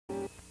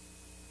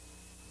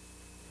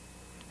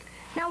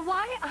Now,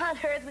 why on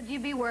earth would you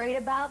be worried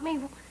about me?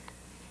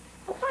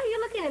 Why are you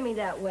looking at me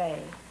that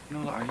way?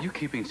 Nola, are you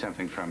keeping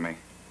something from me?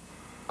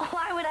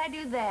 Why would I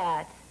do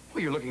that?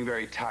 Well, you're looking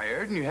very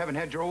tired, and you haven't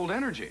had your old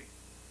energy.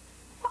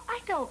 Well, I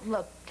don't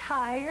look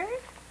tired.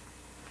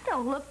 I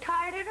don't look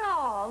tired at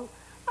all.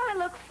 I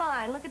look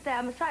fine. Look at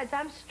that. Besides,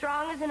 I'm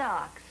strong as an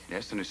ox.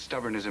 Yes, and as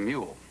stubborn as a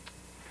mule.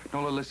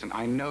 Nola, listen,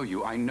 I know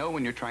you. I know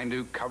when you're trying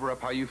to cover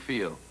up how you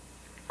feel.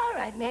 All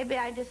right, maybe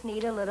I just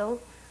need a little...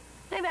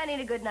 Maybe I need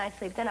a good night's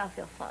sleep. Then I'll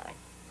feel fine.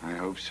 I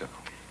hope so.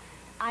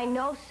 I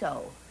know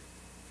so.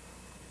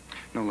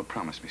 Nola,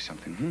 promise me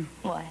something, hmm?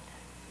 What?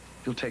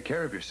 You'll take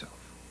care of yourself.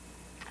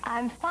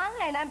 I'm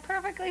fine. I'm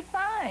perfectly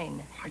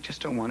fine. I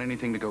just don't want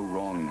anything to go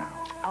wrong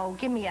now. Oh,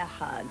 give me a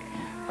hug.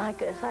 My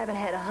goodness, I haven't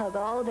had a hug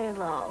all day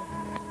long.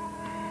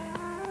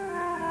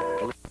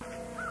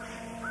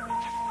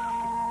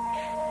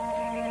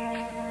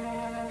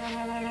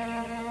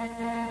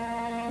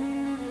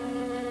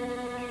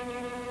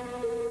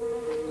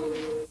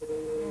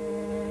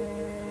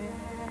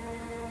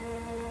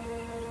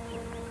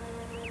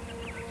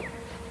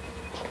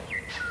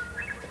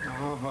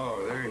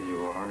 Oh, there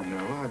you are,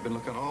 Nola. I've been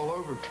looking all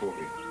over for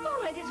you.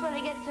 Oh, I just want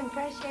to get some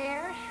fresh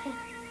air.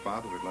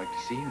 Father would like to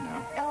see you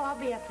now. Oh, I'll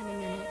be up in a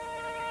minute.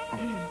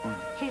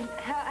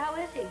 How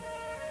is he?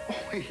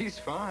 Oh, he's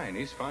fine.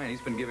 He's fine.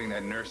 He's been giving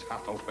that nurse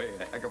Holloway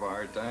a heck of a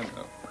hard time,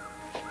 though.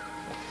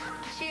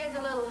 She is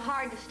a little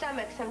hard to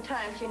stomach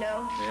sometimes, you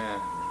know. Yeah.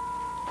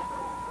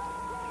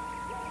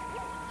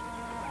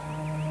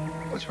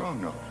 What's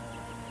wrong, Nola?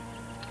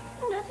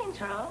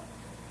 Nothing's wrong.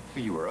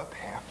 You were up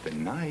half the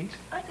night.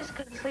 I just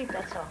couldn't sleep,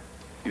 that's all.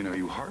 You know,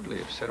 you hardly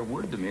have said a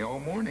word to me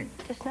all morning.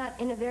 Just not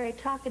in a very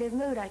talkative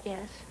mood, I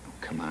guess. Oh,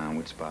 come on,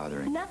 what's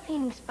bothering you?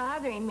 Nothing's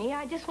bothering me.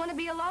 I just want to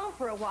be alone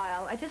for a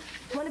while. I just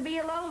want to be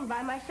alone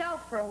by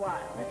myself for a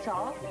while, that's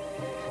all.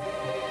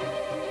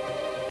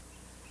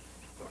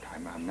 Look,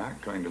 I'm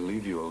not going to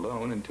leave you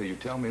alone until you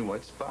tell me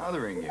what's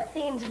bothering you.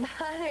 Nothing's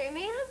bothering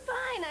me. I'm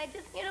fine.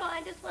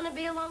 I just want to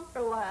be alone for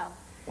a while.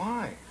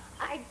 Why?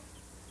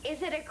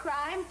 Is it a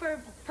crime for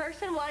a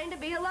person wanting to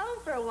be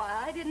alone for a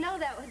while? I didn't know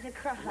that was a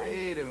crime.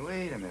 Wait a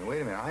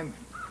minute. I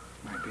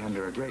might be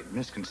under a great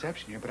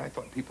misconception here, but I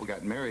thought people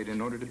got married in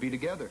order to be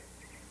together.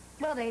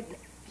 Well, they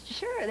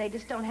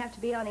just don't have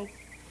to be on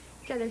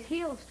each other's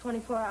heels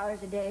 24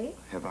 hours a day.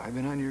 Have I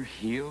been on your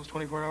heels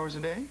 24 hours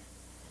a day?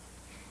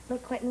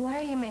 Look, Quentin, why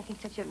are you making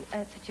such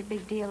a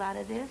big deal out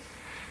of this?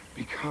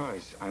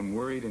 Because I'm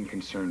worried and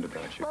concerned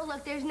about you. Well,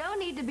 look, there's no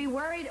need to be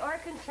worried or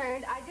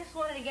concerned. I just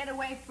wanted to get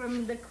away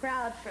from the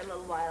crowd for a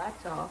little while,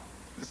 that's all.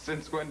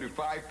 Since when do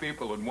 5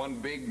 people in one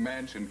big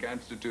mansion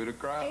constitute a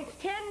crowd? It's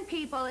 10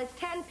 people. It's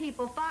 10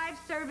 people. 5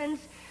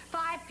 servants,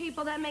 5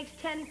 people. That makes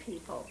 10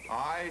 people.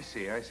 I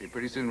see.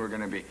 Pretty soon we're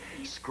going to be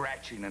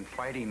scratching and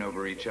fighting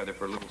over each other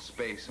for a little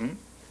space, hmm?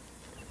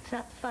 It's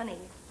not funny.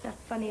 It's not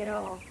funny at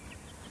all.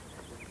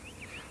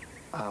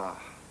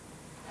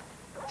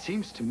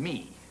 Seems to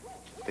me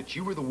that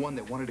you were the one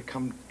that wanted to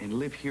come and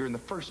live here in the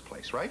first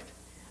place, right?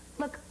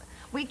 Look,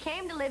 we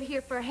came to live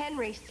here for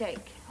Henry's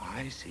sake.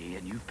 I see,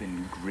 and you've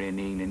been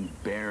grinning and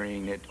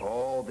bearing it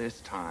all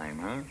this time,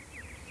 huh?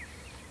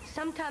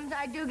 Sometimes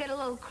I do get a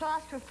little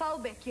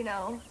claustrophobic, you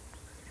know.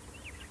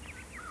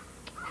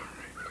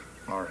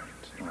 All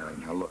right.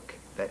 Now, look,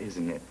 that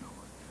isn't it,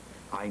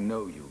 Nola. I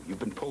know you. You've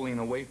been pulling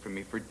away from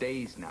me for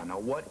days now. Now,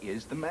 what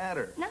is the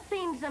matter?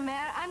 Nothing's the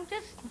matter.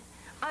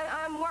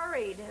 I'm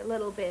worried a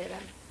little bit.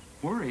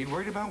 Worried?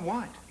 Worried about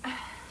what?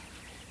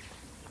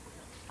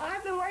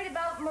 I've been worried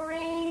about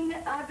Maureen.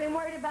 I've been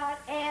worried about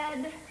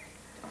Ed.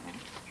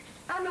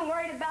 I've been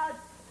worried about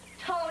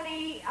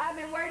Tony. I've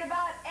been worried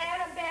about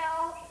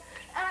Annabelle.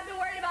 I've been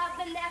worried about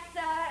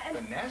Vanessa.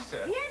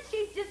 Vanessa? Yes,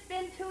 she's just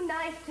been too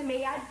nice to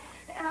me.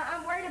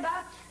 I'm worried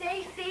about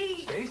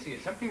Stacy. Stacy?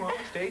 Is something wrong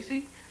with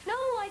Stacy? No,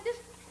 I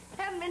just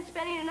haven't been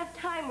spending enough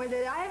time with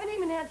her. I haven't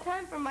even had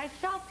time for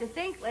myself to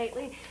think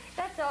lately.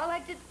 That's all.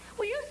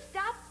 Will you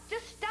stop?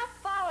 Just stop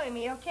following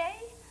me, okay?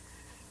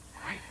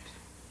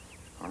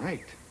 All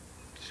right.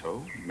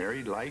 So,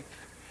 married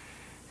life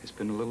has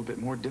been a little bit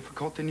more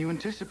difficult than you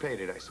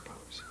anticipated, I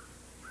suppose.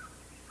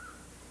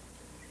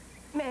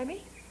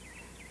 Maybe.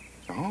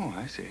 Oh,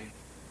 I see.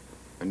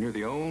 And you're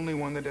the only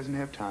one that doesn't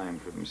have time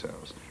for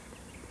themselves.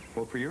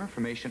 Well, for your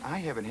information, I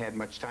haven't had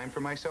much time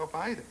for myself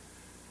either.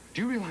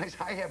 Do you realize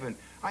I haven't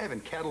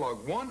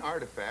cataloged one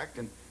artifact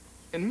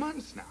in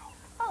months now?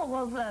 Oh,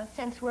 well,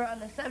 since we're on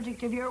the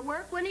subject of your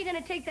work, when are you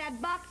going to take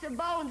that box of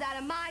bones out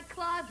of my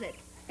closet?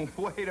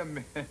 Wait a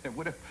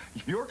minute.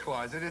 Your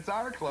closet? It's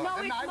our closet.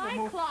 No, it's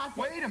my closet.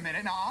 Wait a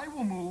minute. Now, I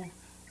will move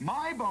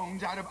my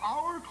bones out of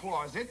our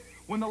closet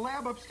when the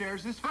lab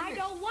upstairs is finished. I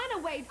don't want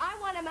to wait. I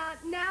want them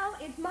out now.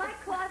 It's my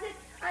closet.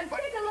 I'm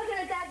sick of looking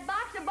at that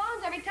box of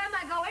bones every time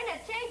I go in to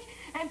change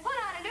and put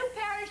on a new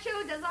pair of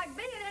shoes. It's like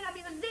being in a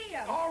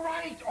museum. All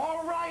right.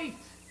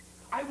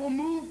 I will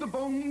move the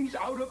bones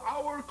out of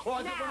our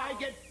closet when I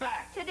get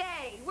back.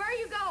 Today. Where are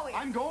you going?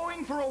 I'm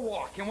going for a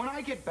walk, and when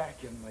I get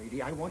back, young lady,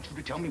 I want you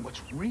to tell me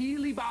what's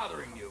really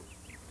bothering you.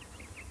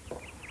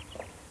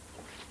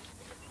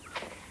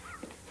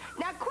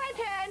 Now,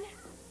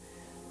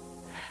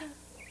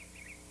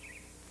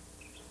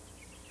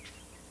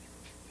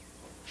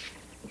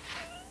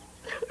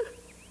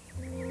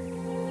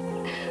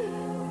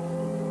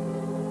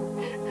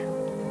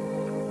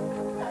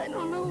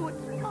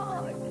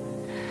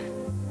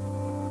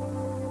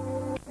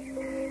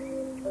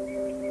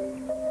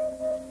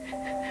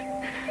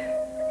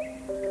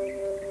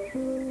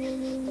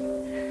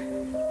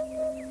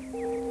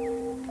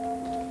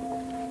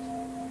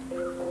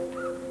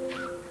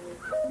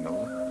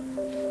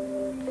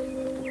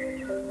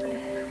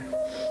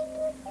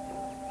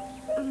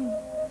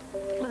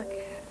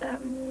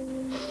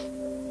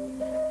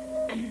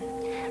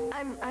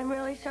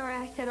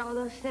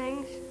 those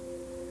things.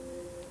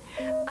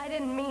 I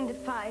didn't mean to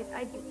fight.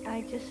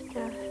 I just,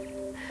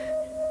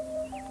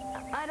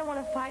 I don't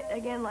want to fight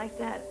again like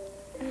that.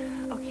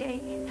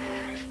 Okay?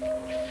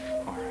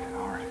 All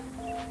right.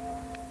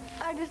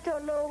 I just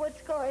don't know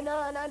what's going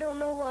on. I don't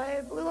know why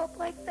I blew up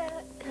like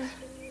that.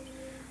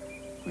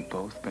 We've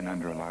both been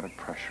under a lot of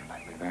pressure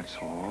lately, that's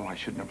all. I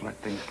shouldn't have let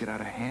things get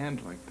out of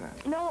hand like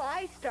that. No,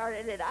 I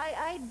started it.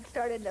 I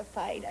started the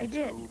fight. I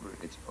did.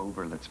 It's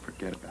over. Let's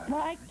forget about it.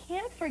 Well, I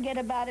can't forget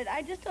about it.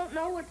 I just don't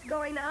know what's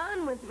going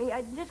on with me.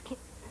 I just can't.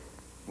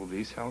 Will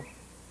these help?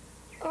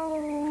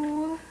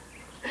 Oh.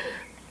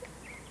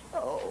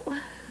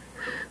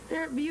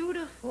 They're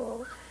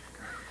beautiful.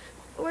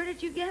 Where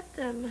did you get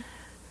them?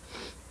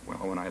 Well,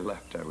 when I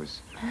left, I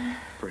was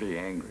pretty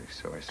angry,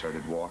 so I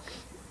started walking.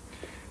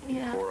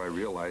 Yeah. Before I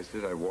realized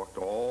it, I walked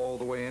all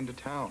the way into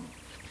town.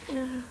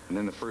 Yeah. And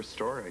then the first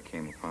store I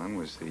came upon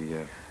was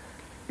the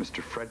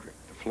Mr. Frederick,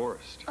 the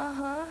florist.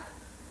 Uh-huh.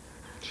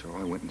 So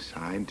I went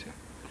inside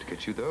to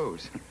get you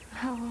those.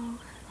 Oh.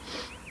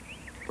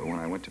 But when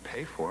I went to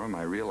pay for them,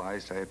 I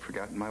realized I had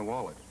forgotten my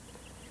wallet.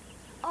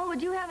 Oh,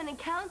 but you have an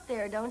account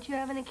there, don't you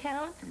have an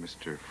account?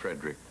 Mr.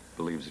 Frederick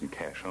believes in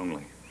cash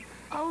only.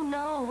 Oh,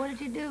 no. What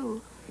did you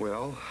do?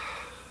 Well,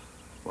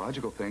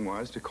 logical thing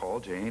was to call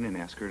Jane and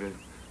ask her to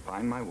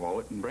find my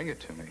wallet and bring it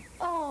to me.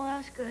 Oh,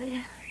 that's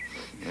good.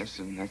 Yes,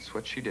 and that's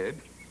what she did.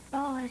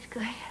 Oh, that's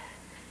good.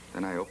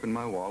 Then I opened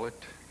my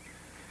wallet,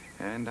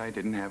 and I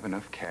didn't have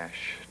enough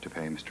cash to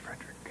pay Mr.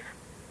 Frederick.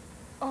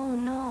 Oh,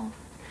 no.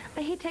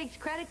 But he takes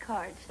credit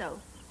cards,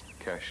 so.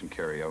 Cash and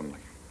carry only.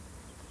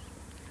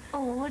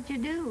 Oh, well, what'd you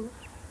do?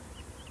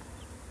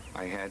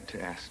 I had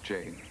to ask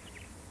Jane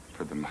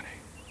for the money.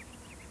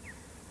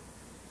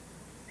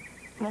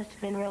 Must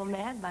have been real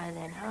mad by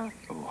then, huh?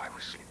 Oh, I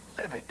was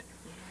livid.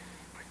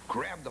 I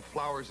grabbed the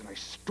flowers, and I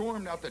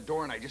stormed out the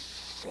door, and I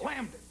just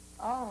slammed it.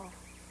 Oh.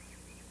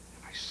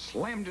 I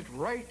slammed it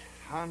right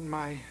on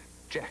my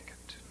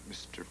jacket.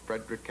 Mr.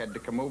 Frederick had to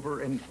come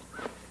over and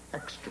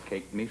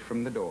extricate me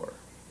from the door.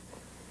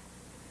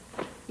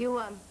 You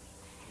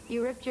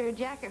ripped your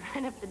jacket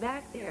right up the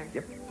back there.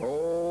 Yep,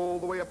 all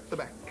the way up the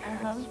back.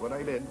 Uh-huh. That's what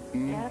I did.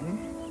 Yep.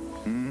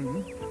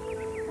 Mm-hmm.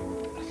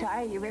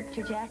 Sorry, you ripped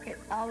your jacket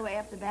all the way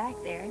up the back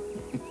there.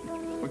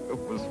 It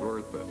was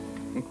worth it.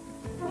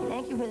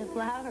 Thank you for the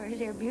flowers.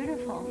 They're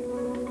beautiful.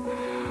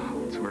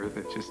 It's worth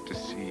it just to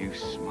see you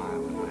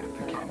smile and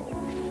laugh again.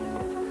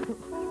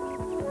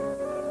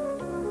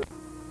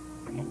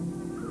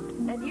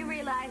 Now, do you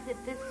realize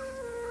that this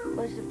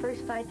was the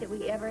first fight that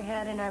we ever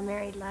had in our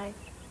married life?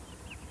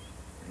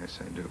 Yes,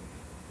 I do.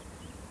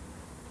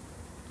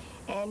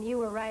 And you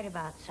were right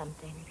about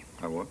something.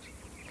 I was?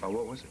 Oh,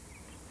 what was it?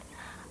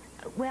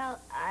 Well,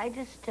 I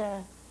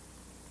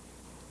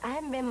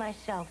haven't been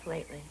myself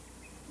lately.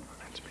 Well,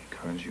 that's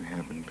because you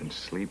haven't been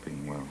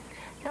sleeping well.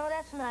 No,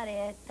 that's not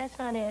it. That's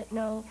not it,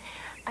 no.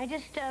 I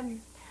just,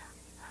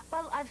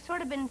 well, I've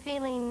sort of been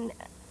feeling...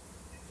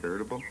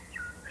 Irritable?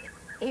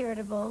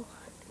 Irritable.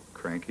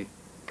 Cranky?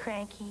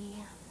 Cranky.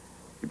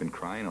 You've been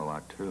crying a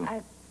lot, too.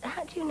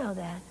 How'd you know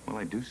that? Well,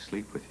 I do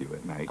sleep with you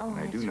at night, Oh, and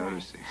I do that's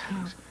notice right. these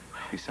things.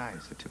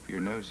 Besides, the tip of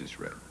your nose is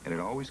red, and it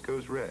always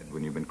goes red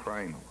when you've been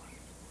crying a lot.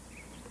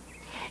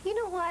 You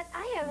know what?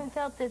 I haven't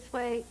felt this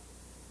way.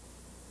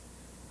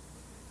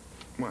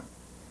 What?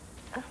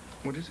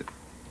 What is it?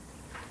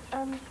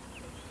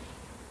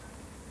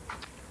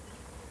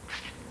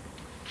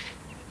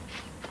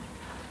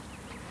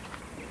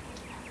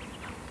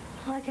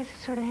 Well, I guess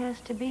it sort of has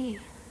to be.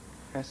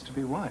 Has to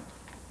be what?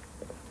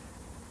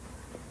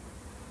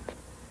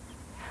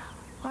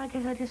 Well, I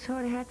guess I just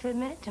sort of have to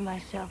admit it to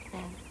myself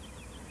then.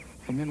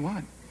 And then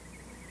what?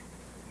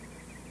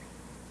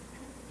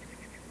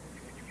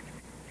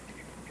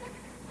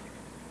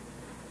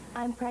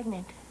 I'm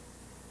pregnant.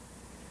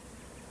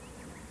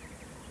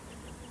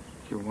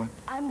 You're what?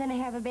 I'm gonna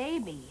have a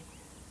baby.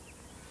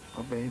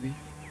 A baby?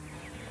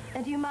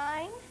 Do you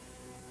mind?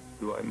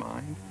 Do I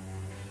mind?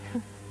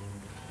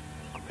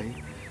 A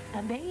baby?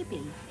 A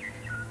baby.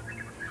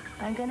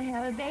 I'm gonna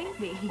have a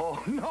baby.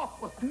 Oh,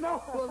 no,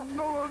 no,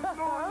 no, no,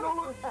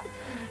 no.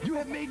 You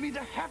have made me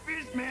the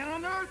happiest man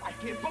on earth. I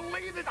can't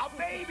believe it. A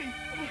baby.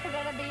 You're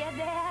gonna be a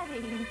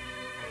daddy.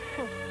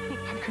 I'm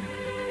gonna